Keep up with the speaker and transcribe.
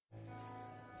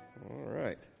All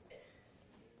right.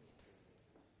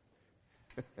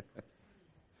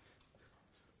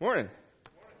 Morning.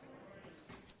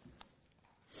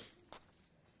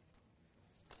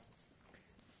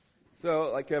 So,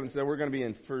 like Kevin said, we're going to be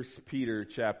in 1 Peter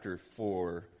chapter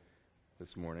 4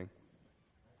 this morning.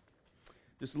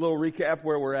 Just a little recap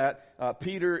where we're at.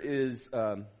 Peter is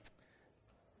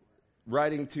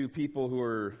writing to people who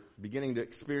are beginning to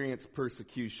experience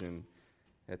persecution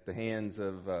at the hands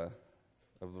of the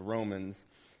Romans,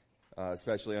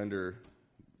 especially under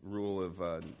rule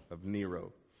of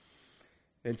Nero.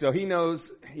 And so he knows,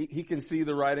 he can see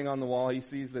the writing on the wall. He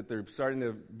sees that they're starting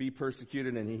to be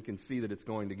persecuted, and he can see that it's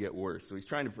going to get worse. So he's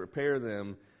trying to prepare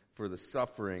them for the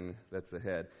suffering that's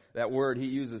ahead. That word, he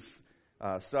uses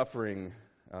suffering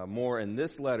more in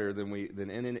this letter than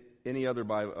in any other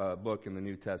book in the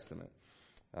New Testament.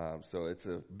 So it's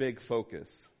a big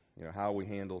focus, how we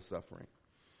handle suffering.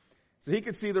 So he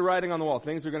could see the writing on the wall.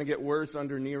 Things are going to get worse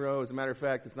under Nero. As a matter of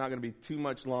fact, it's not going to be too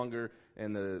much longer,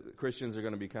 and the Christians are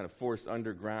going to be kind of forced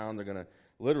underground. They're going to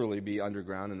literally be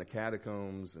underground in the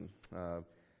catacombs. And,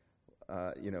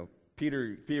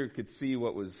 Peter could see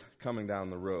what was coming down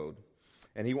the road.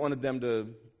 And he wanted them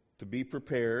to be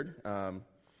prepared.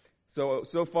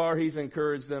 So far, he's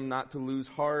encouraged them not to lose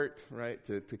heart, right,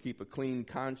 to keep a clean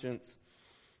conscience,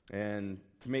 and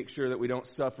to make sure that we don't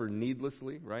suffer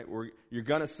needlessly, right? You're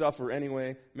going to suffer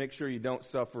anyway. Make sure you don't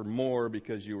suffer more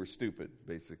because you were stupid,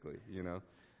 basically,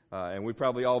 And we've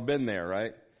probably all been there,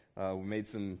 right? We made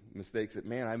some mistakes that,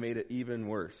 I made it even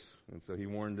worse. And so he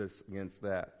warned us against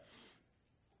that.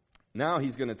 Now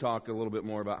he's going to talk a little bit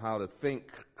more about how to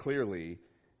think clearly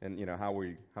and, how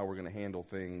we're going to handle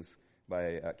things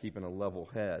by keeping a level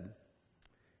head.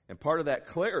 And part of that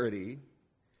clarity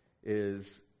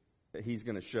is that he's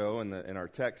going to show in our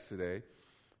text today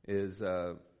is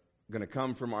going to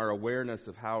come from our awareness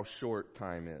of how short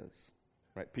time is.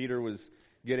 Right? Peter was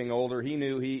getting older. He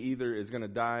knew he either is going to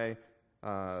die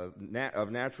of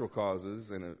natural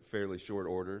causes in a fairly short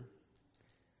order.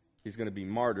 He's going to be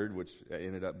martyred, which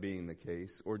ended up being the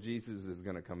case, or Jesus is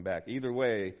going to come back. Either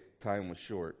way, time was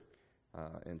short,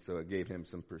 and so it gave him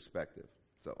some perspective.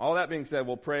 So all that being said,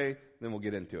 we'll pray, then we'll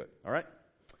get into it. All right?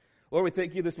 Lord, we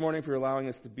thank you this morning for allowing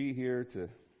us to be here to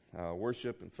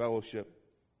worship and fellowship.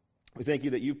 We thank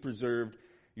you that you've preserved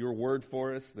your word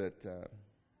for us, that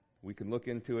we can look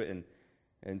into it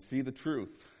and see the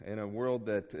truth in a world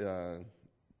that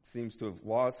seems to have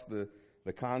lost the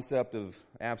concept of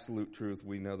absolute truth.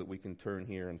 We know that we can turn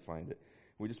here and find it.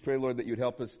 We just pray, Lord, that you'd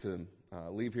help us to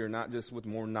leave here not just with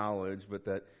more knowledge, but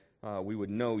that we would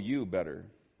know you better.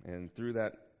 And through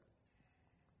that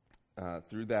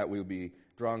we would be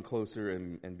drawn closer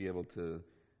and be able to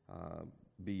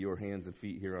be your hands and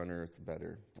feet here on earth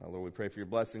better. Lord, we pray for your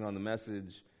blessing on the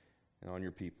message and on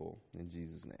your people. In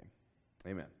Jesus' name,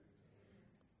 amen.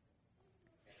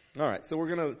 All right, so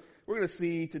we're gonna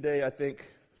see today, I think,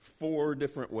 4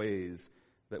 different ways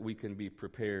that we can be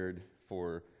prepared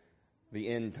for the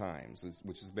end times,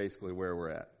 which is basically where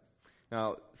we're at.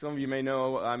 Now, some of you may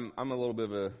know I'm a little bit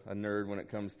of a nerd when it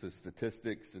comes to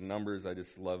statistics and numbers. I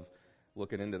just love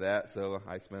looking into that, so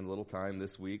I spend a little time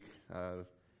this week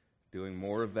doing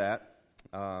more of that.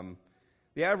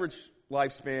 The average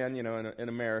lifespan, in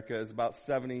America is about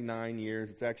 79 years.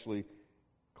 It's actually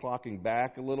clocking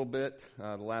back a little bit.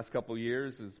 The last couple of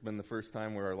years has been the first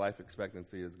time where our life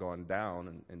expectancy has gone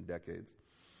down in decades.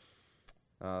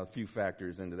 A few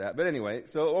factors into that. But anyway,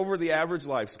 so over the average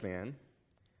lifespan,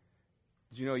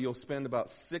 did you know you'll spend about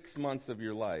 6 months of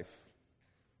your life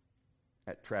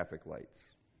at traffic lights?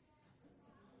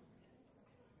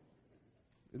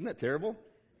 Isn't that terrible?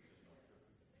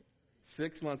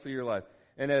 6 months of your life.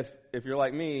 And if you're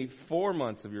like me, 4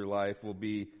 months of your life will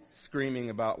be screaming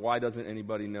about why doesn't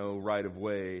anybody know right of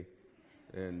way.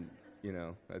 And,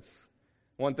 that's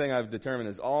one thing I've determined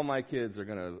is all my kids are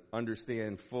going to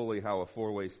understand fully how a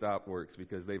 4-way stop works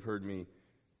because they've heard me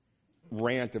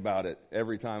rant about it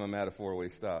every time I'm at a 4-way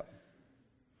stop.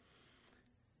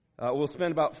 We'll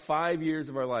spend about 5 years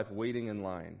of our life waiting in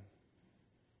line.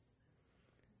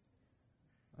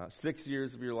 6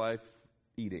 years of your life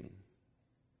eating.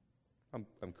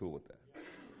 I'm cool with that.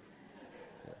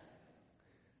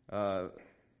 Yeah.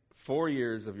 4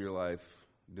 years of your life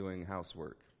doing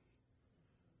housework.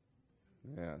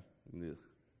 Yeah. Ugh.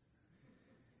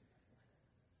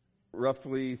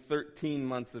 Roughly 13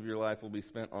 months of your life will be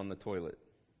spent on the toilet.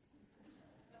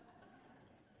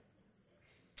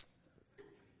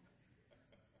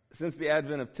 Since the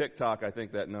advent of TikTok, I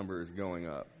think that number is going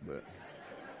up, but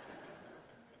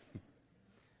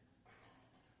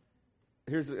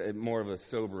Here's more of a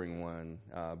sobering one.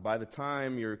 By the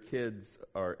time your kids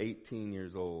are 18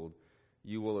 years old,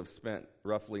 you will have spent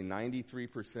roughly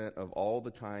 93% of all the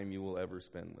time you will ever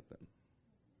spend with them.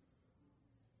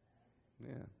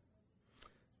 Yeah.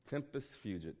 Tempus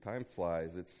fugit. Time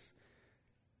flies. It's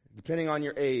depending on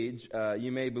your age,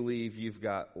 you may believe you've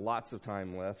got lots of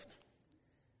time left,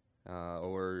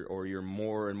 or you're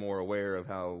more and more aware of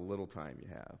how little time you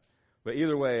have. But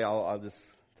either way, I'll just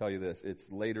tell you this: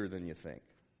 it's later than you think.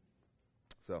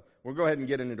 So we'll go ahead and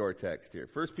get into our text here.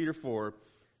 1 Peter 4,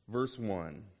 verse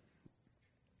 1.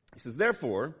 He says,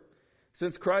 "Therefore,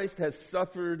 since Christ has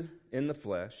suffered in the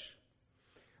flesh,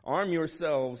 arm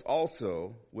yourselves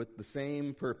also with the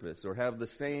same purpose," or have the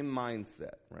same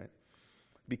mindset, right?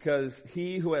 "Because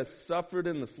he who has suffered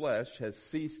in the flesh has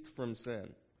ceased from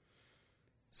sin,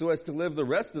 so as to live the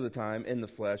rest of the time in the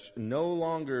flesh, no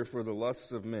longer for the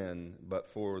lusts of men, but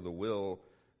for the will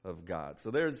of God."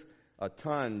 So there's a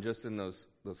ton just in those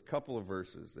couple of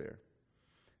verses there.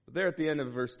 But there at the end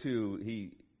of verse 2,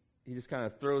 he just kind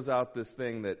of throws out this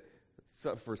thing that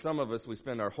for some of us, we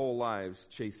spend our whole lives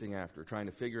chasing after, trying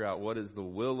to figure out what is the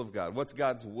will of God. What's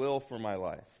God's will for my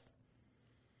life?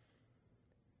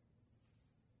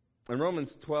 In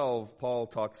Romans 12, Paul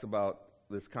talks about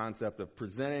this concept of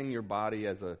presenting your body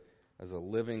as a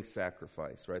living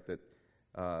sacrifice, right?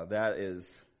 That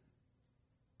is,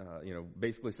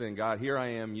 basically saying, God, here I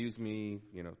am, use me,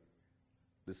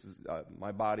 this is,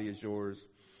 my body is yours.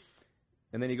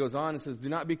 And then he goes on and says, "Do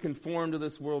not be conformed to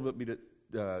this world,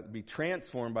 but be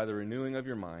transformed by the renewing of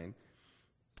your mind,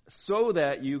 so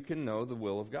that you can know the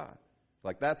will of God."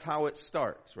 Like, that's how it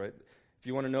starts, right? If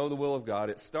you want to know the will of God,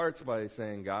 it starts by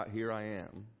saying, God, here I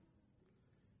am.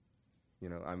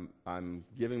 I'm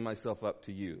giving myself up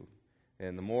to you.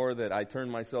 And the more that I turn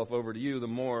myself over to you, the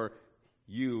more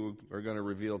you are going to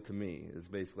reveal to me, is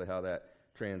basically how that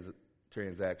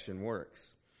transaction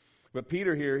works. But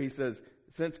Peter here, he says,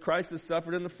 since Christ has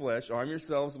suffered in the flesh, arm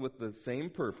yourselves with the same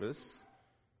purpose,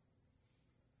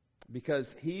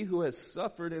 because he who has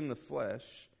suffered in the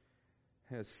flesh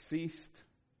has ceased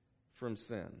from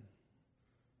sin.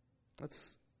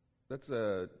 That's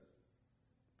a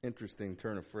interesting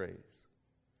turn of phrase.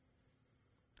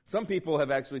 Some people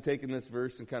have actually taken this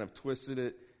verse and kind of twisted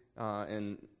it,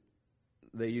 and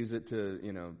they use it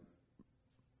to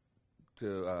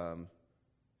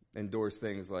endorse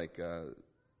things like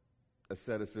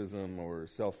asceticism or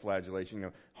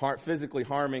self-flagellation. Physically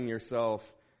harming yourself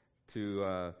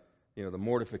to the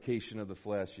mortification of the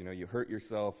flesh. You hurt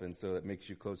yourself, and so it makes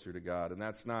you closer to God. And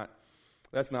that's not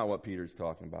what Peter's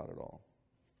talking about at all.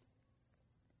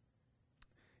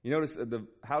 You notice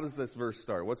how does this verse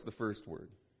start? What's the first word?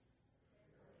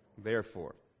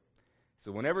 Therefore.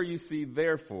 So whenever you see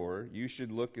therefore, you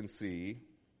should look and see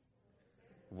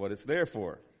what it's there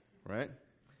for, right?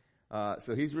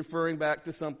 So he's referring back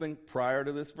to something prior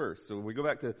to this verse. So we go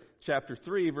back to chapter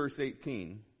 3, verse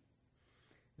 18.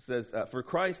 It says, "For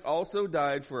Christ also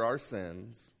died for our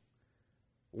sins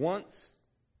once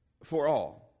for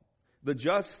all, the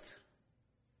just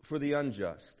for the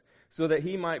unjust, so that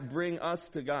he might bring us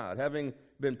to God, having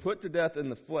been put to death in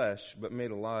the flesh, but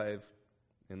made alive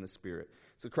in the Spirit."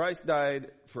 So Christ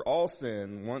died for all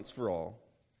sin once for all.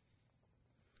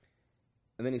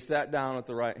 And then he sat down at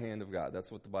the right hand of God. That's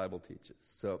what the Bible teaches.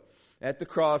 So at the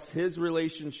cross, his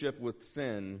relationship with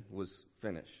sin was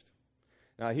finished.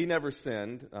 Now, he never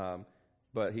sinned,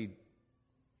 but he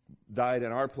died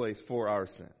in our place for our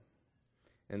sin.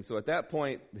 And so at that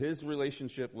point, his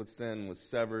relationship with sin was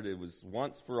severed. It was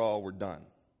once for all, we're done.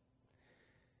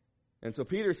 And so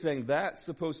Peter's saying that's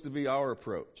supposed to be our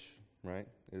approach, right?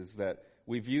 Is that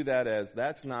we view that as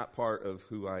that's not part of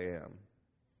who I am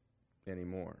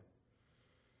anymore.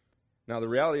 Now, the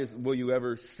reality is, will you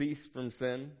ever cease from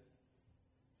sin?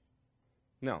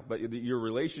 No, but your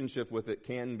relationship with it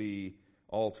can be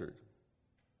altered.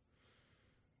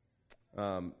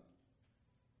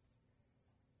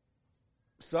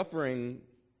 Suffering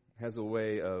has a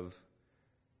way of,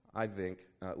 I think,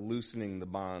 loosening the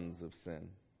bonds of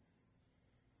sin.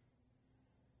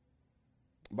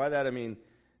 By that I mean,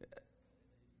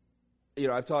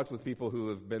 I've talked with people who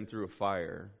have been through a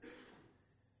fire,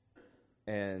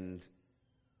 and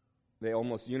they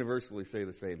almost universally say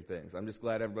the same things. I'm just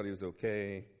glad everybody was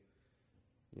okay.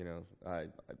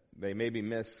 They maybe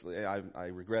miss. I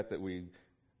regret that we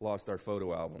lost our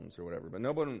photo albums or whatever, but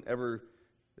no one ever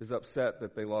is upset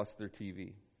that they lost their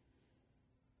TV,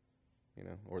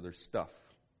 or their stuff,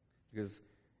 because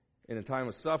in a time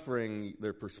of suffering,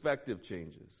 their perspective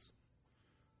changes,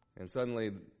 and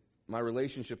suddenly my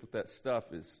relationship with that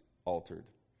stuff is altered.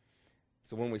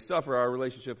 So when we suffer, our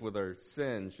relationship with our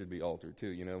sin should be altered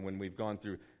too. When we've gone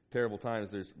through terrible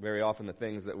times, there's very often the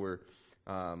things that we're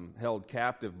held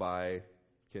captive by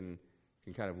can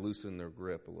kind of loosen their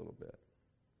grip a little bit.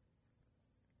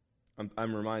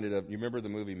 I'm reminded of, you remember the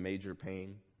movie Major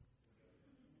Pain?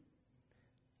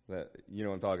 That, you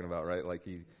know what I'm talking about, right? Like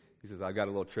he says, "I've got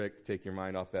a little trick to take your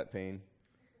mind off that pain."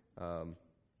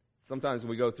 Sometimes when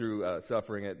we go through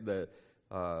suffering,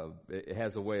 it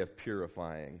has a way of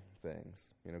purifying things.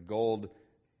 Gold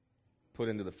put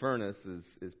into the furnace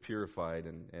is purified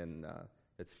and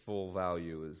its full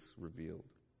value is revealed.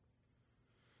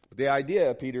 But the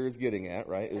idea Peter is getting at,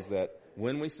 right, is that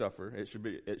when we suffer, it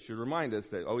should remind us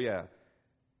that,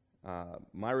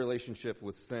 my relationship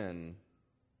with sin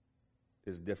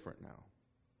is different now.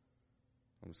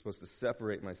 I'm supposed to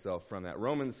separate myself from that.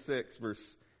 Romans 6,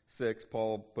 verse 6,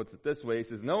 Paul puts it this way. He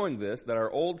says, "Knowing this, that our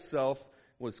old self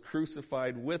was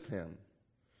crucified with him,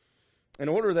 in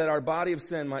order that our body of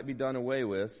sin might be done away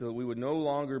with, so that we would no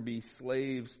longer be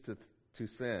slaves to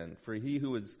sin. For he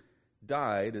who has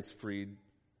died is freed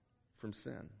from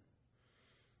sin."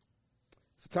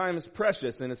 So time is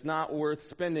precious, and it's not worth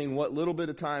spending what little bit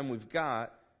of time we've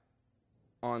got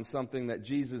on something that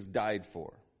Jesus died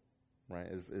for, right,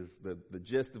 is the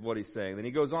gist of what he's saying. Then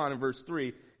he goes on in verse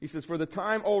 3, he says, "For the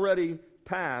time already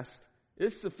past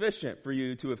is sufficient for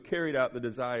you to have carried out the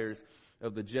desires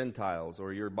of the Gentiles,"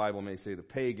 or your Bible may say the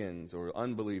pagans or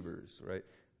unbelievers, right,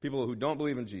 people who don't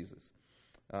believe in Jesus.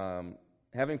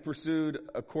 "Having pursued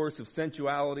a course of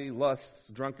sensuality, lusts,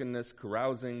 drunkenness,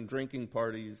 carousing, drinking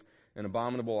parties, and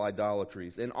abominable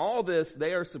idolatries. In all this,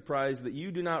 they are surprised that you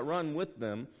do not run with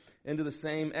them into the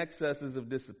same excesses of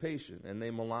dissipation, and they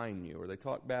malign you," or they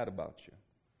talk bad about you.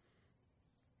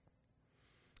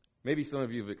 Maybe some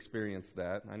of you have experienced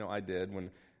that. I know I did.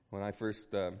 When I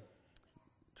first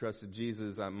trusted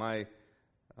Jesus,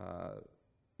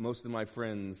 most of my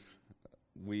friends,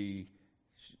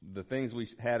 the things we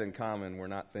had in common were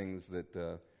not things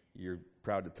that you're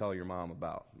proud to tell your mom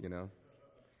about,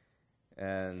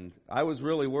 And I was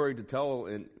really worried to tell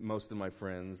most of my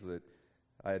friends that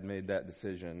I had made that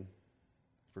decision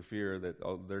for fear that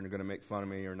they're going to make fun of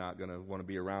me or not going to want to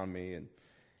be around me. And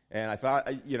I thought,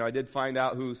 I did find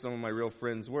out who some of my real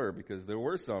friends were, because there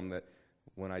were some that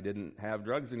when I didn't have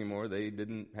drugs anymore, they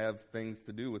didn't have things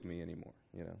to do with me anymore,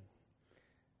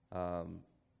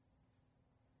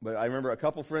 But I remember a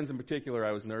couple friends in particular,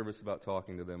 I was nervous about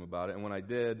talking to them about it. And when I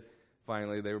did,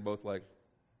 finally, they were both like,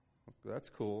 "That's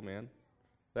cool, man."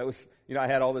 That was, I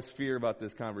had all this fear about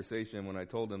this conversation. When I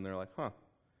told them, they're like, "Huh,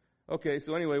 okay,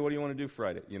 so anyway, what do you want to do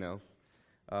Friday?"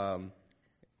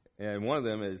 And one of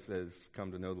them has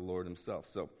come to know the Lord himself.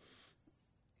 So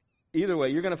either way,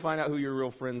 you're going to find out who your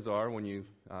real friends are when you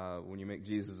make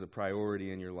Jesus a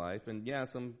priority in your life. And yeah,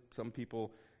 some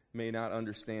people may not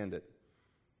understand it.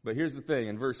 But here's the thing.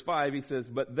 In verse 5, he says,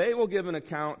 "But they will give an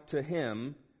account to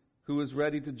him who is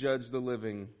ready to judge the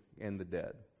living and the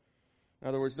dead." In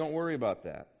other words, don't worry about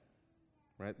that.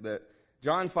 Right? That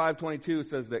John 5:22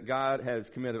 says that God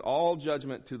has committed all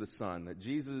judgment to the Son, that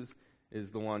Jesus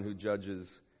is the one who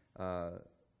judges the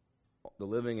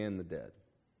living and the dead.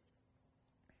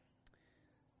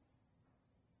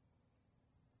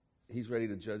 He's ready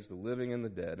to judge the living and the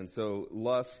dead. And so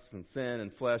lusts and sin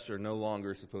and flesh are no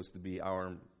longer supposed to be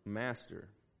our master.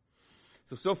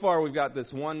 So far we've got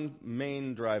this one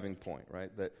main driving point,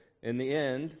 right? That in the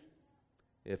end,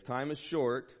 if time is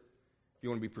short, if you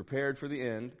want to be prepared for the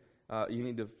end, you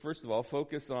need to, first of all,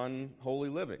 focus on holy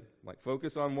living. Like,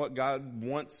 focus on what God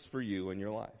wants for you in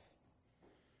your life.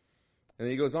 And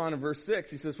then he goes on in verse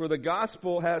 6, he says, "For the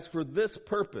gospel has for this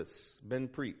purpose been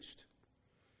preached,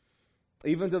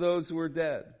 even to those who are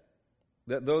dead,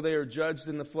 that though they are judged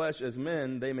in the flesh as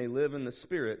men, they may live in the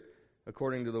spirit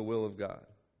according to the will of God."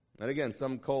 And again,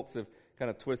 some cults have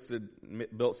kind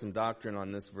of built some doctrine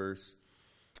on this verse,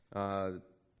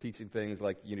 teaching things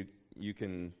like you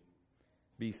can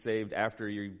be saved after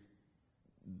you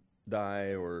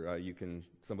die, or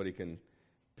somebody can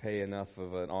pay enough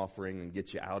of an offering and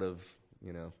get you out of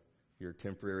your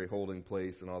temporary holding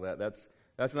place and all that.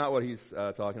 That's not what he's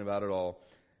talking about at all.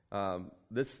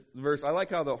 This verse, I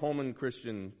like how the Holman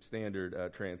Christian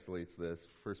Standard translates this.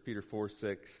 1 Peter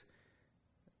 4:6.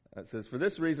 It says, "For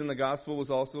this reason the gospel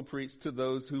was also preached to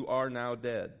those who are now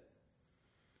dead."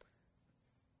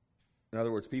 In other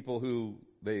words, people who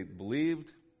they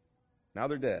believed, now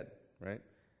they're dead, right?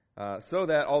 So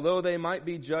that although they might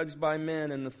be judged by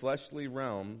men in the fleshly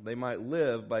realm, they might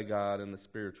live by God in the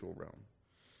spiritual realm.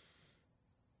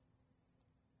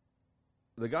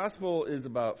 The gospel is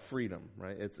about freedom,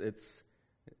 right? It's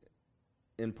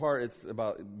in part, it's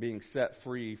about being set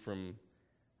free from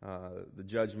the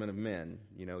judgment of men.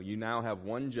 You now have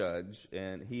one judge,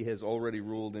 and he has already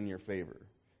ruled in your favor,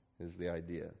 is the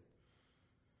idea.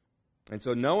 And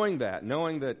so knowing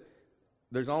that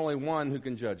there's only one who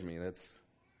can judge me,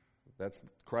 that's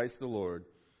Christ the Lord,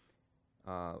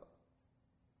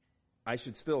 I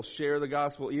should still share the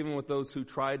gospel even with those who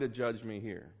try to judge me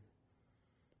here.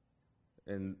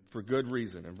 And for good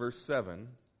reason. In verse 7,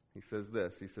 he says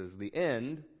this. He says, the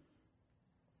end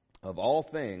of all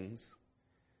things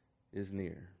is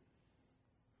near.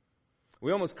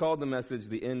 We almost called the message,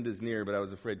 the end is near, but I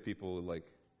was afraid people would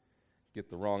get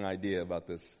the wrong idea about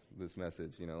this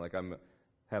message. I'm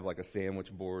have a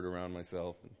sandwich board around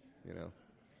myself,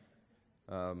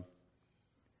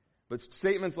 but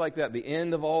statements like that, the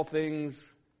end of all things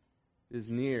is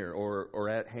near or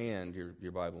at hand,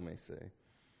 your Bible may say.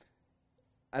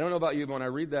 I don't know about you, but when I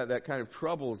read that kind of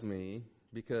troubles me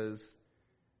because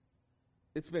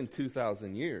it's been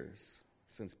 2,000 years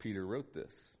since Peter wrote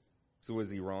this. So was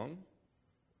he wrong?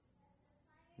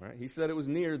 Right? He said it was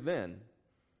near then.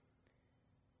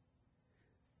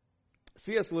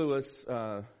 C.S. Lewis,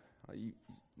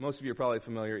 most of you are probably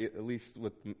familiar, at least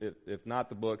with, if not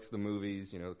the books, the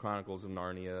movies, the Chronicles of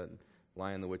Narnia, and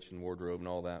Lion, the Witch, and Wardrobe, and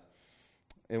all that.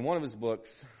 In one of his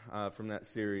books from that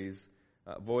series,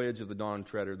 Voyage of the Dawn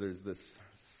Treader, there's this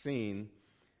scene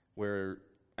where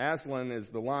Aslan is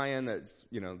the lion that's,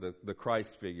 the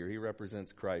Christ figure. He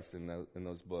represents Christ in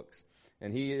those books.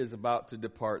 And he is about to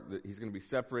depart. He's going to be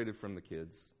separated from the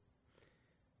kids.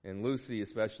 And Lucy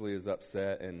especially is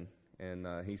upset, and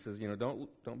he says,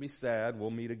 don't be sad.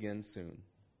 We'll meet again soon.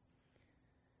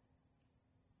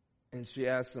 And she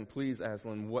asks him, please,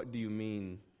 Aslan, what do you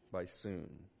mean by soon?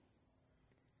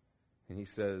 And he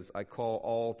says, I call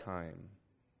all time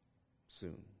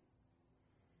soon.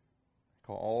 I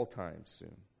call all time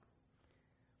soon.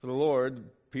 For the Lord,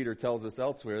 Peter tells us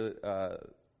elsewhere, that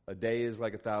a day is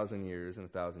like 1,000 years, and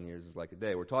 1,000 years is like a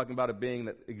day. We're talking about a being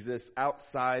that exists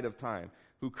outside of time,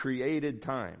 who created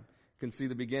time, can see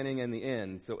the beginning and the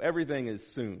end. So everything is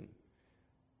soon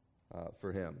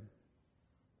for him.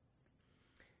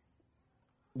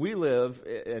 We live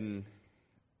in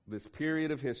this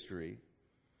period of history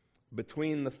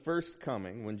between the first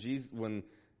coming, when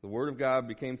the Word of God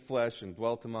became flesh and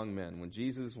dwelt among men, when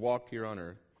Jesus walked here on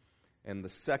earth, and the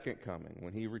second coming,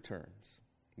 when he returns.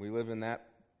 We live in that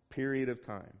period of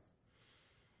time.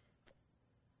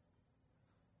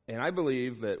 And I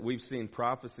believe that we've seen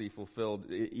prophecy fulfilled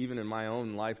even in my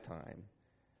own lifetime.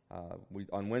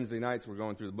 On Wednesday nights, we're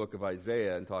going through the book of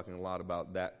Isaiah and talking a lot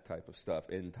about that type of stuff,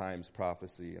 end times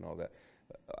prophecy and all that.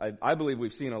 I believe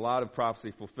we've seen a lot of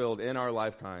prophecy fulfilled in our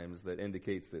lifetimes that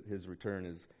indicates that his return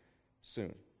is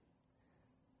soon.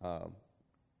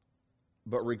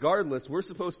 But regardless, we're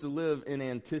supposed to live in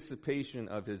anticipation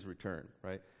of his return,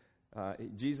 right?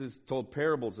 Jesus told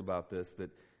parables about this, that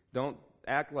don't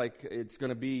act like it's going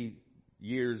to be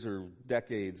years or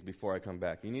decades before I come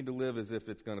back. You need to live as if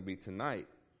it's going to be tonight,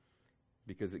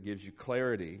 because it gives you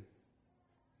clarity.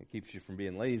 It keeps you from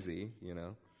being lazy,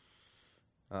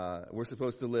 We're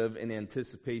supposed to live in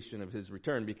anticipation of his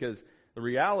return, because the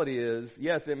reality is,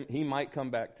 yes, he might come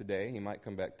back today, he might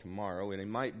come back tomorrow, and he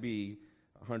might be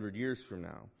 100 years from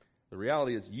now. The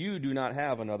reality is you do not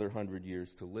have another 100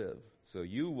 years to live. So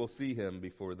you will see him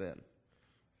before then.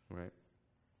 Right?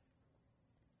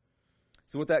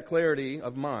 So with that clarity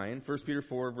of mind, 1 Peter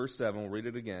 4, verse 7, we'll read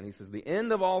it again. He says, the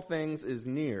end of all things is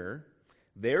near.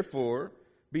 Therefore,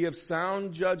 be of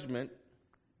sound judgment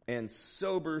and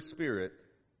sober spirit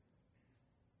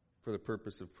for the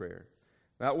purpose of prayer.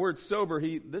 That word sober,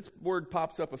 this word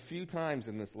pops up a few times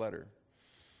in this letter.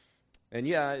 And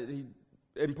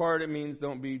in part it means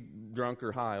don't be drunk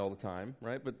or high all the time,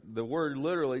 right? But the word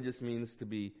literally just means to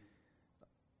be,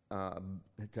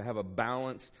 to have a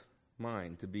balanced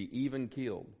mind, to be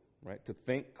even-keeled, right? To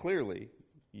think clearly.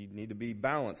 You need to be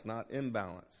balanced, not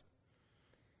imbalanced.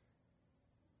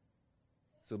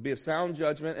 So be of sound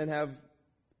judgment and have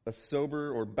a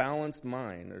sober or balanced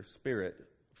mind or spirit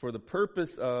for the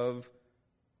purpose of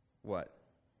what?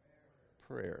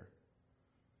 Prayer.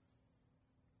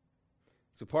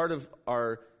 So part of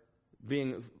our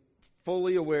being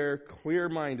fully aware,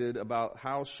 clear-minded about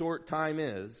how short time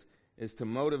is to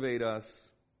motivate us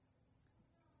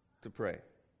to pray.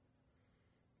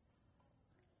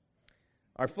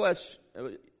 Our flesh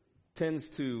tends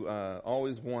to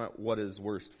always want what is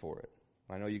worst for it.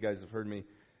 I know you guys have heard me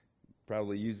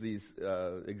probably use these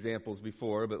examples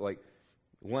before, but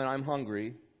when I'm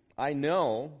hungry, I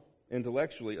know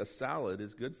intellectually a salad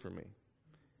is good for me.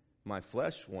 My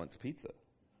flesh wants pizza.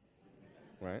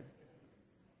 Right?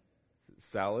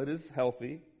 Salad is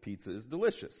healthy, pizza is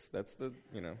delicious. That's the.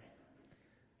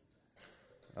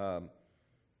 And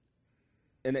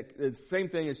the same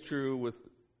thing is true with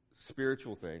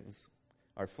spiritual things.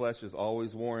 Our flesh is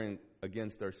always warring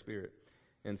against our spirit.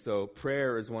 And so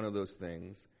prayer is one of those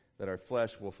things that our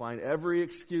flesh will find every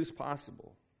excuse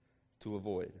possible to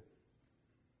avoid.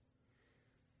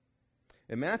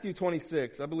 In Matthew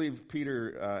 26, I believe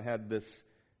Peter had this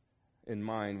in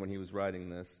mind when he was writing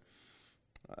this.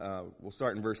 We'll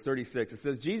start in verse 36. It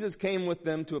says, Jesus came with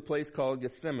them to a place called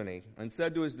Gethsemane and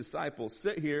said to his disciples,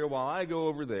 sit here while I go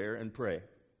over there and pray.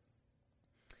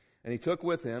 And he took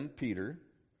with him Peter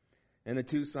and the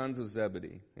two sons of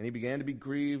Zebedee. And he began to be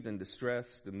grieved and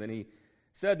distressed. And then he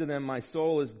said to them, my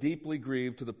soul is deeply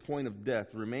grieved to the point of death.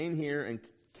 Remain here and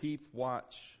keep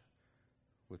watch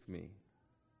with me.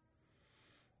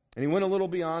 And he went a little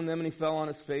beyond them, and he fell on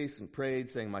his face and prayed,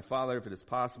 saying, my Father, if it is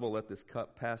possible, let this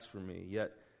cup pass from me.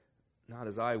 Yet not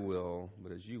as I will,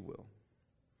 but as you will.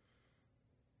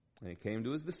 And he came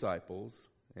to his disciples,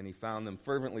 and he found them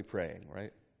fervently praying,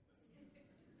 right?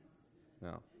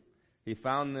 No. He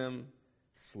found them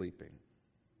sleeping.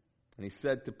 And he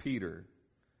said to Peter,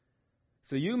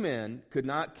 so you men could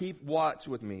not keep watch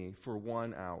with me for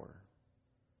 1 hour.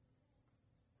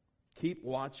 Keep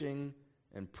watching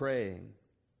and praying,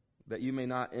 that you may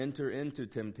not enter into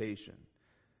temptation.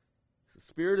 The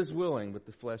spirit is willing, but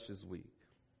the flesh is weak.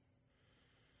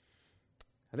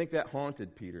 I think that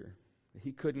haunted Peter.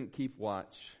 He couldn't keep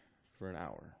watch for an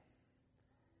hour.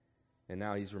 And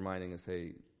now he's reminding us,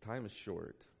 hey, time is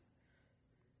short.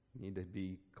 You need to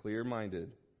be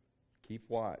clear-minded. Keep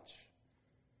watch.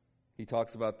 He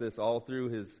talks about this all through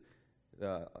his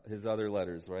other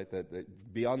letters, right?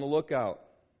 That be on the lookout.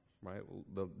 Right?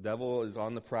 The devil is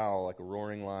on the prowl like a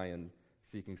roaring lion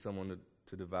seeking someone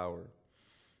to devour.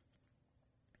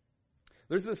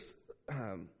 There's this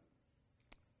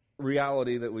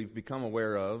reality that we've become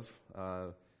aware of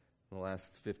in the last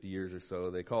 50 years or so.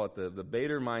 They call it the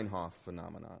Baader-Meinhof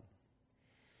phenomenon.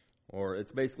 Or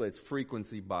it's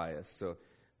frequency bias. So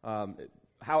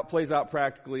how it plays out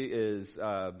practically is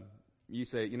you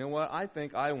say, you know what, I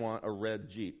think I want a red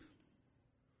Jeep.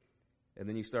 And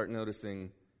then you start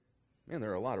noticing, man,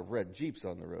 there are a lot of red Jeeps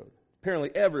on the road. Apparently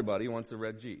everybody wants a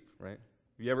red Jeep, right?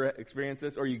 Have you ever experienced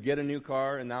this? Or you get a new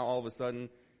car and now all of a sudden,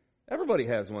 everybody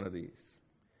has one of these.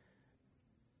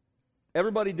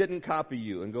 Everybody didn't copy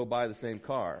you and go buy the same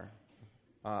car.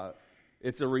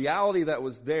 It's a reality that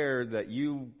was there that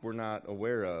you were not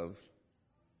aware of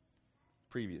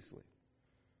previously.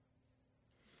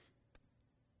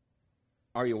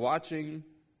 Are you watching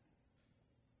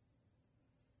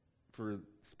for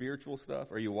spiritual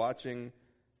stuff? Are you watching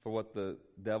for what the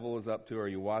devil is up to? Are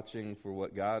you watching for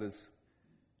what God is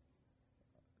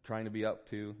trying to be up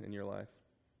to in your life?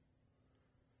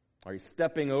 Are you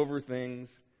stepping over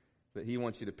things that he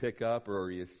wants you to pick up, or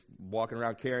are you walking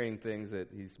around carrying things that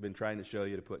he's been trying to show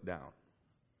you to put down?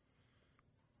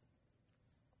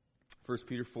 1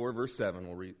 Peter 4, verse 7,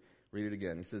 we'll read it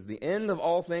again. He says, the end of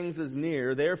all things is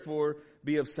near, therefore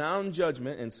be of sound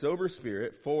judgment and sober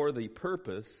spirit for the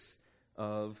purpose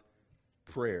of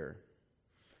prayer.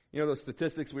 You know those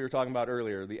statistics we were talking about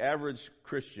earlier. The average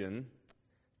Christian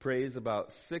prays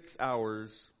about 6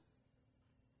 hours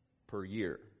per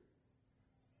year.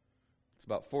 It's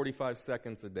about 45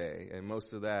 seconds a day, and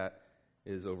most of that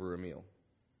is over a meal.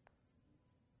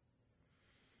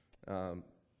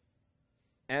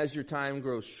 As your time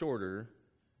grows shorter,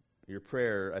 your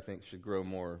prayer, I think, should grow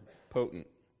more potent.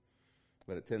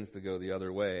 But it tends to go the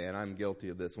other way, and I'm guilty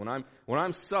of this. When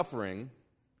I'm suffering,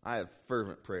 I have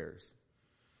fervent prayers.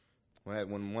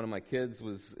 When one of my kids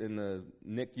was in the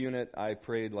NIC unit, I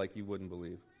prayed like you wouldn't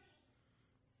believe.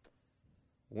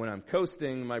 When I'm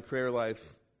coasting, my prayer life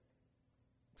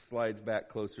slides back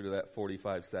closer to that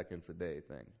 45 seconds a day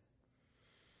thing.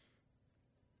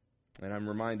 And I'm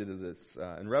reminded of this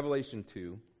in Revelation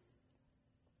 2,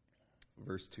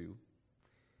 verse 2.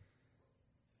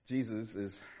 Jesus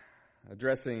is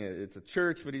addressing it's a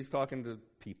church, but he's talking to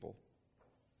people.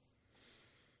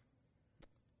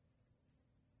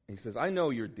 He says, I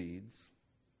know your deeds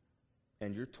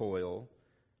and your toil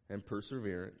and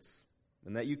perseverance,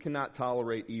 and that you cannot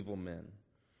tolerate evil men.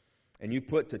 And you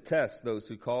put to test those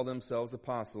who call themselves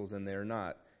apostles, and they are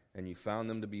not, and you found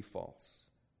them to be false.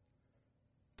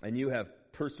 And you have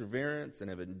perseverance and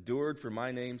have endured for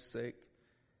my name's sake,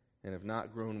 and have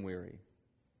not grown weary.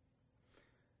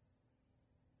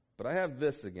 But I have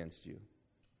this against you.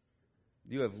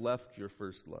 You have left your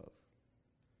first love.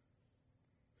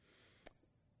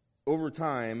 Over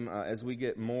time, as we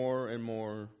get more and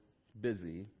more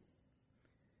busy,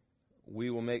 we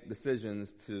will make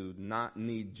decisions to not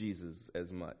need Jesus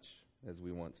as much as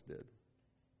we once did.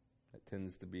 That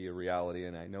tends to be a reality,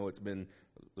 and I know it's been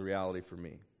the reality for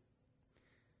me.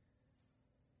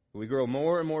 We grow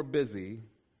more and more busy,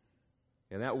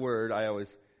 and that word, I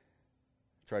always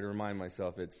try to remind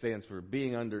myself, it stands for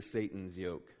being under Satan's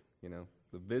yoke. You know,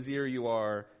 the busier you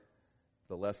are,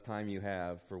 the less time you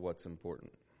have for what's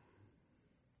important.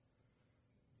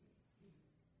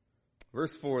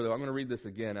 Verse 4, though, I'm going to read this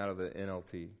again out of the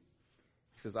NLT. He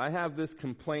says, I have this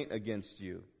complaint against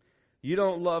you. You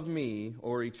don't love me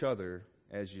or each other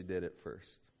as you did at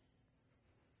first.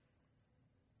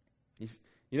 You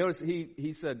notice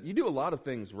he said, you do a lot of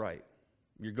things right.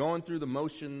 You're going through the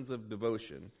motions of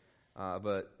devotion,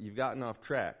 but you've gotten off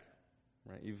track.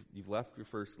 Right? You've left your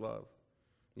first love.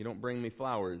 You don't bring me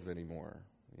flowers anymore,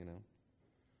 you know.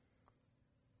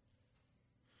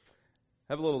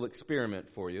 I have a little experiment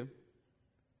for you.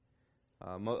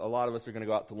 A lot of us are going to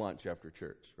go out to lunch after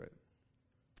church, right?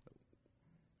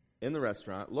 In the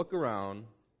restaurant, look around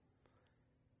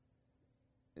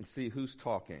and see who's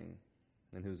talking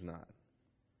and who's not.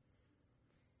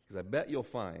 Because I bet you'll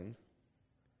find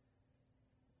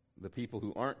the people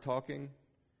who aren't talking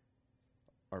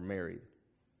are married.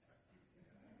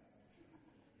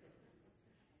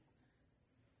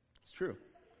 It's true.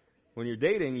 When you're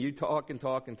dating, you talk and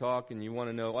talk and talk, and you want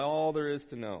to know all there is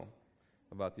to know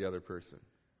about the other person.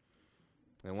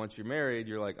 And once you're married,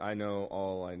 you're like, I know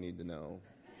all I need to know.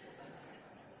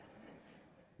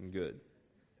 And good.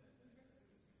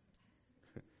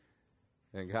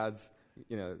 And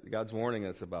God's warning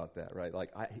us about that, right?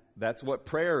 Like, that's what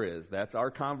prayer is. That's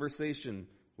our conversation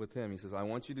with Him. He says, I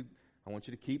want you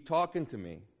to keep talking to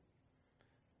me.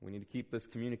 We need to keep this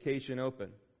communication open.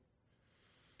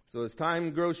 So as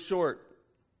time grows short,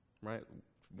 right?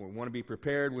 We want to be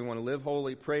prepared. We want to live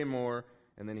holy, pray more.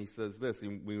 And then he says this,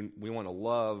 we want to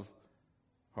love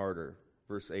harder.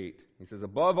 Verse 8, he says,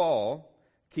 above all,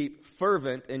 keep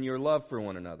fervent in your love for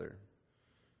one another,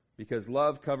 because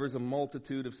love covers a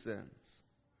multitude of sins.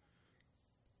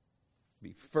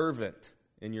 Be fervent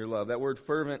in your love. That word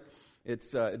fervent, it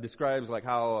describes like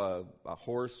how a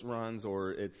horse runs,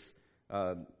 or it's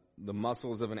the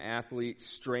muscles of an athlete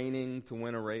straining to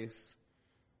win a race.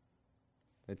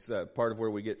 It's part of where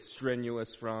we get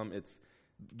strenuous from. It's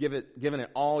giving it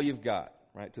all you've got,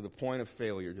 right, to the point of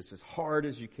failure, just as hard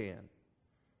as you can.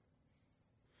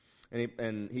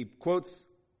 And he quotes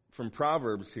from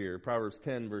Proverbs here. Proverbs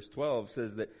 10, verse 12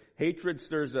 says that hatred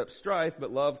stirs up strife,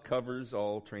 but love covers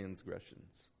all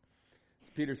transgressions.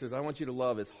 So Peter says, I want you to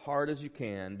love as hard as you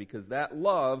can, because that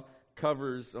love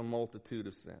covers a multitude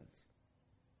of sins.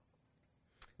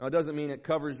 Now, it doesn't mean it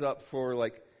covers up for,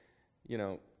 like, you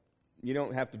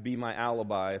don't have to be my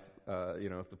alibi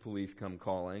if the police come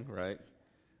calling, right?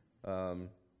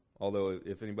 Although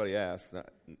if anybody asks,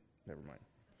 never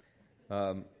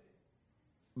mind.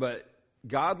 But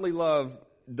godly love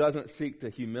doesn't seek to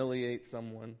humiliate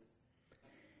someone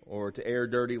or to air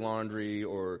dirty laundry,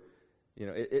 or,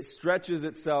 it stretches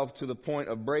itself to the point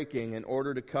of breaking in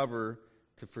order to cover,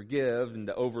 to forgive, and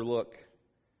to overlook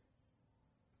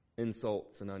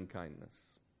insults and unkindness.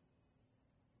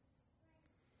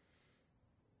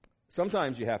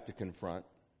 Sometimes you have to confront,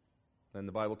 and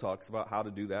the Bible talks about how to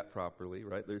do that properly,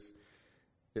 right?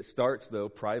 It starts, though,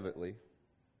 privately.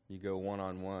 You go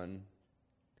one-on-one,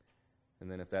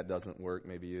 and then if that doesn't work,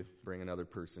 maybe you bring another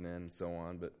person in and so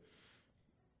on. But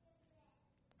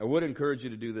I would encourage you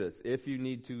to do this. If you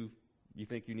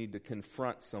think you need to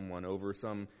confront someone over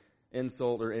some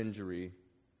insult or injury,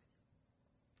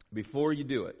 before you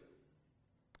do it,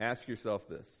 ask yourself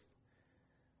this.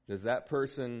 Does that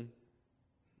person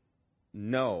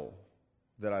know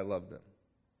that I love them?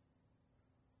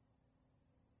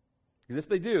 Because if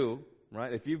they do,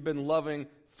 right, if you've been loving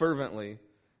fervently,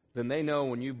 then they know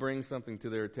when you bring something to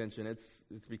their attention, it's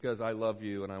because I love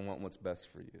you and I want what's best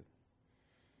for you.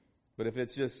 But if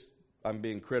it's just I'm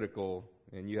being critical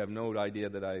and you have no idea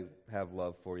that I have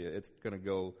love for you, it's going to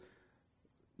go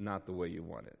not the way you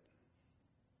want it.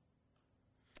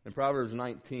 In Proverbs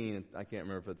 19, I can't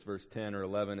remember if it's verse 10 or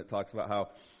 11, it talks about how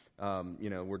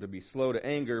we're to be slow to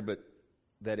anger, but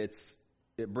that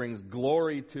it brings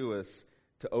glory to us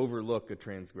to overlook a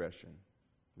transgression,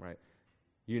 right?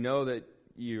 You know that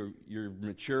you're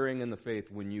maturing in the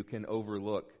faith when you can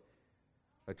overlook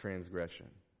a transgression.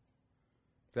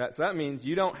 So that means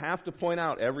you don't have to point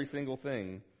out every single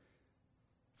thing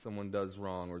someone does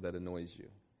wrong or that annoys you.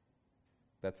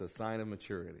 That's a sign of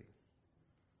maturity,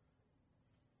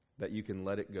 that you can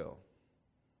let it go.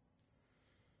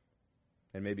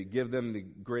 And maybe give them the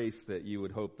grace that you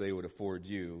would hope they would afford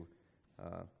you,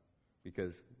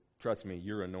 because, trust me,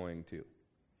 you're annoying too.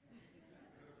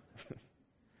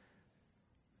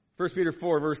 1 Peter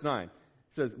 4, verse 9.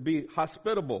 It says, be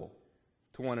hospitable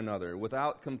to one another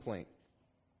without complaint.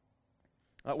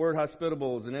 That word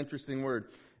hospitable is an interesting word.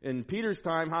 In Peter's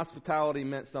time, hospitality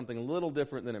meant something a little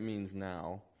different than it means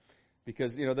now.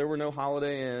 Because, there were no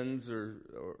Holiday Inns or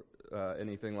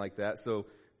anything like that. So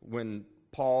when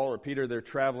Paul or Peter, they're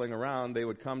traveling around, they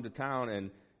would come to town,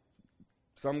 and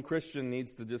some Christian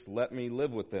needs to just let me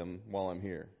live with them while I'm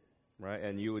here, right?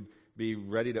 And you would be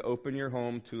ready to open your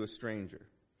home to a stranger.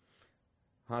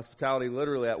 Hospitality,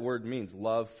 literally, that word means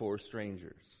love for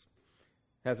strangers.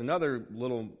 It has another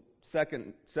little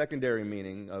secondary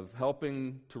meaning of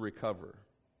helping to recover.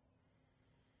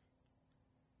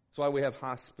 That's why we have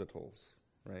hospitals,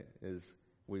 right? Is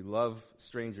we love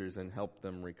strangers and help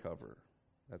them recover.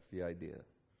 That's the idea.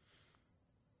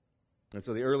 And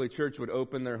so the early church would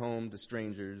open their home to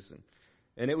strangers,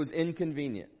 and it was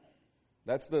inconvenient.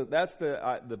 That's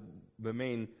the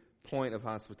main point of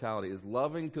hospitality, is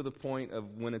loving to the point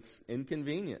of when it's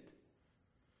inconvenient.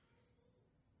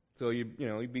 So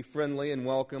you'd be friendly and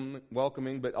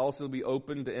welcoming, but also be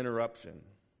open to interruption.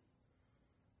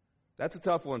 That's a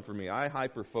tough one for me. I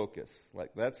hyper-focus.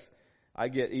 I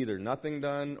get either nothing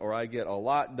done or I get a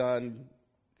lot done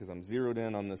because I'm zeroed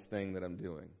in on this thing that I'm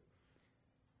doing.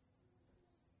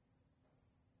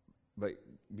 But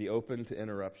be open to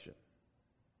interruption.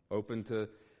 Open to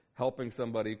helping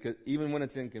somebody, even when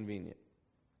it's inconvenient.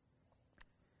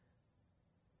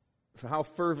 So how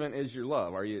fervent is your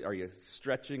love? Are you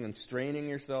stretching and straining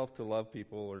yourself to love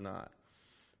people or not?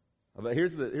 But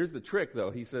here's the trick,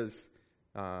 though. He says,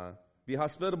 be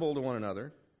hospitable to one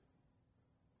another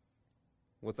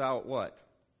without what?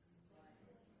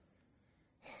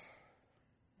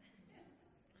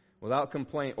 Without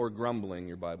complaint or grumbling,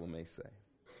 your Bible may say.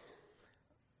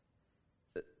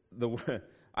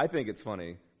 I think it's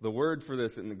funny. The word for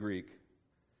this in the Greek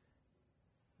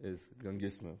is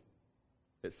gongismo.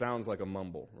 It sounds like a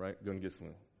mumble, right?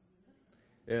 Gongismo.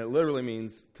 And it literally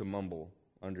means to mumble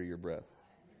under your breath.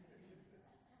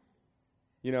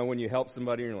 When you help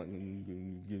somebody, you're like,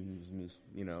 you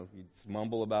just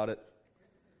mumble about it.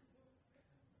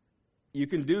 You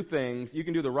can do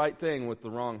the right thing with the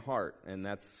wrong heart, and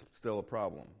that's still a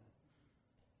problem.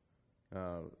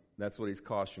 That's what he's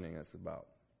cautioning us about.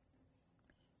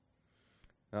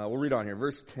 We'll read on here.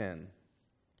 Verse 10.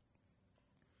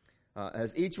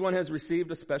 As each one has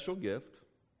received a special gift,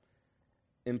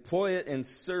 employ it in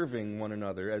serving one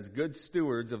another as good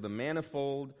stewards of the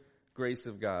manifold grace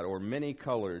of God, or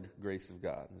many-colored grace of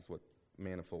God, is what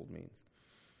manifold means.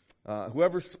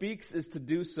 Whoever speaks is to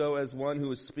do so as one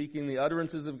who is speaking the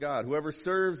utterances of God. Whoever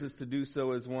serves is to do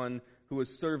so as one who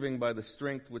is serving by the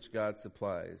strength which God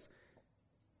supplies,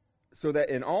 so that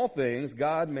in all things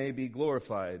God may be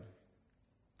glorified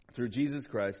through Jesus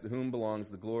Christ, to whom belongs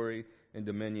the glory and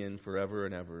dominion forever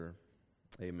and ever.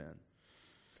 Amen.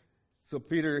 So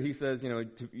Peter, he says,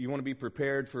 you want to be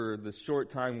prepared for the short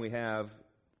time we have.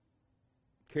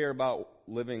 Care about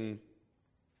living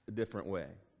a different way.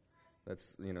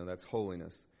 That's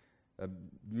holiness.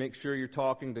 Make sure you're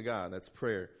talking to God. That's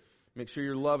prayer. Make sure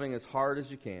you're loving as hard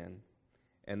as you can,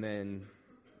 and then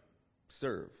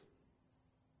serve.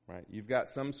 Right? You've got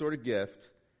some sort of gift.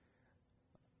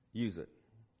 Use it.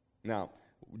 Now,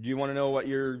 do you want to know what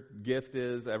your gift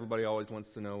is? Everybody always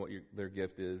wants to know what their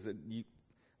gift is.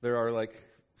 There are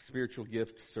spiritual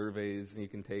gift surveys you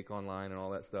can take online and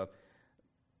all that stuff.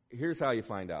 Here's how you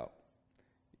find out.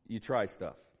 You try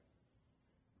stuff.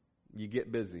 You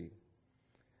get busy.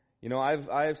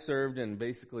 I've served in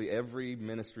basically every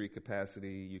ministry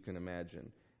capacity you can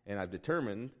imagine. And I've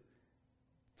determined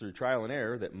through trial and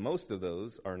error that most of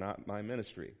those are not my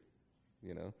ministry.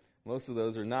 Most of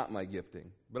those are not my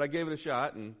gifting. But I gave it a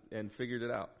shot and figured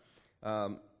it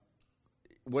out.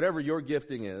 Whatever your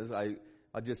gifting is, I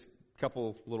just a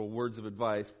couple little words of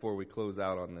advice before we close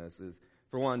out on this is,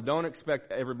 for one, don't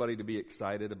expect everybody to be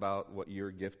excited about what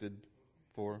you're gifted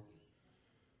for.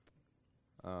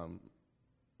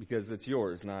 Because it's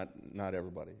yours, not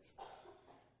everybody's.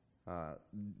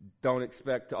 Don't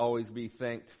expect to always be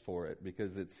thanked for it,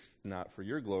 because it's not for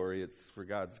your glory, it's for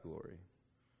God's glory.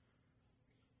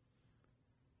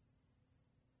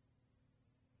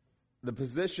 The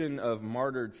position of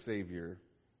martyred Savior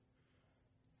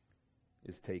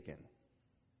is taken.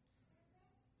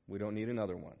 We don't need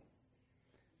another one.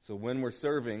 So when we're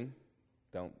serving,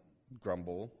 don't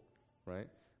grumble, right?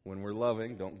 When we're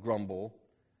loving, don't grumble.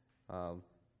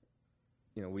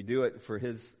 We do it for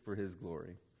His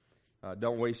glory.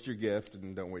 Don't waste your gift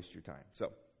and don't waste your time.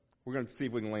 So we're going to see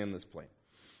if we can land this plane.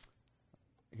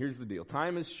 Here's the deal.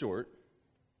 Time is short.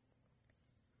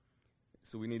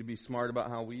 So we need to be smart about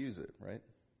how we use it, right?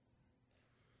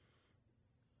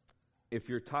 If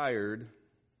you're tired,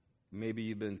 maybe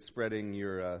you've been spreading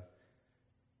your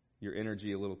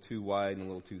energy a little too wide and a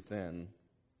little too thin.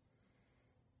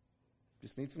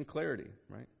 Just need some clarity,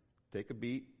 right? Take a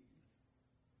beat.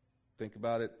 Think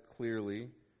about it clearly.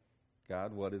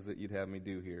 God, what is it you'd have me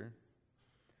do here?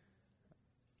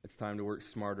 It's time to work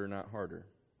smarter, not harder.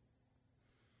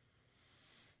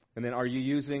 And then, are you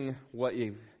using what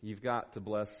you've got to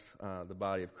bless the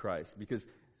body of Christ? Because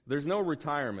there's no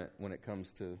retirement when it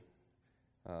comes to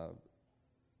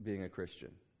being a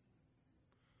Christian.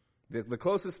 The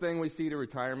closest thing we see to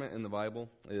retirement in the Bible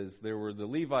is there were the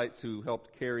Levites who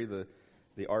helped carry the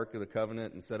Ark of the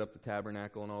Covenant and set up the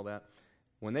tabernacle and all that.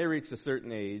 When they reached a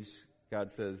certain age,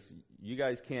 God says, you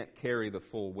guys can't carry the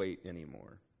full weight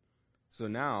anymore. So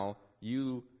now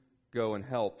you go and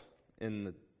help in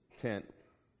the tent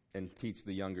and teach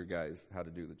the younger guys how to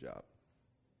do the job.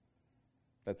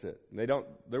 That's it.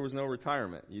 There was no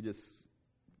retirement. You just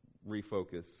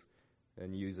refocus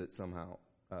and use it somehow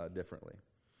differently.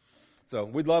 So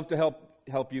we'd love to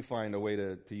help you find a way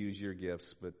to use your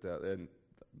gifts, but and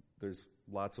there's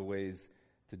lots of ways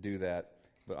to do that.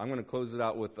 But I'm going to close it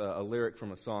out with a lyric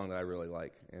from a song that I really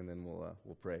like, and then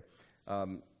we'll pray.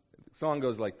 The song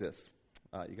goes like this: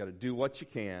 you got to do what you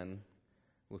can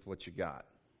with what you got.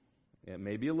 It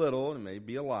may be a little, it may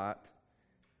be a lot.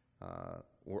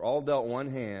 We're all dealt one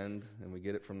hand, and we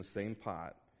get it from the same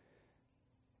pot.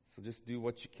 So just do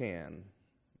what you can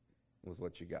with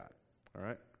what you got. All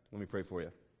right? Let me pray for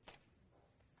you.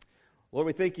 Lord,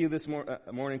 we thank you this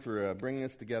morning for bringing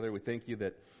us together. We thank you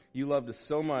that you loved us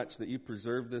so much that you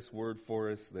preserved this word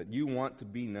for us, that you want to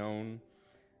be known.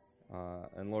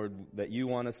 And Lord, that you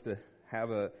want us to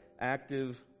have an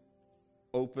active,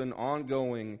 open,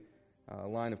 ongoing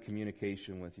line of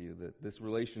communication with you, that this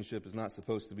relationship is not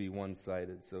supposed to be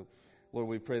one-sided. So, Lord,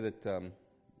 we pray that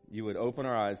you would open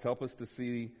our eyes, help us to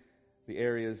see the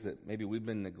areas that maybe we've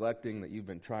been neglecting, that you've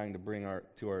been trying to bring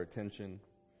to our attention.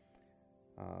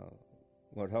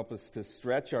 Lord, help us to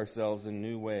stretch ourselves in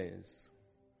new ways,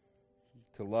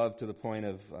 to love to the point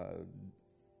of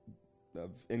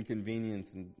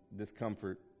inconvenience and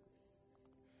discomfort,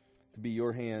 to be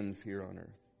your hands here on earth.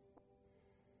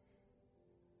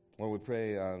 Lord, we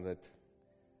pray that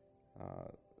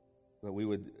we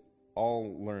would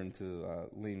all learn to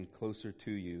lean closer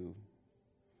to you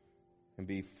and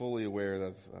be fully aware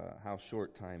of how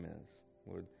short time is.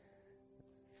 Lord,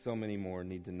 so many more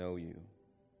need to know you.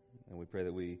 And we pray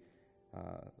that we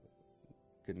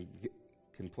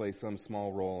can play some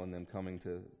small role in them coming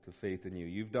to faith in you.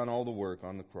 You've done all the work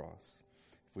on the cross.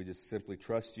 If we just simply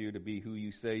trust you to be who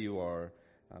you say you are,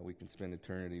 we can spend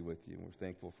eternity with you, and we're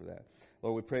thankful for that.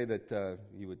 Lord, we pray that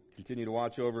you would continue to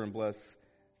watch over and bless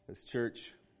this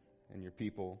church and your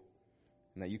people,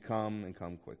 and that you come and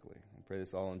come quickly. I pray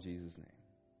this all in Jesus'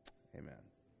 name. Amen.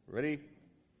 Ready?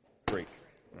 Break.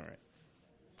 All right.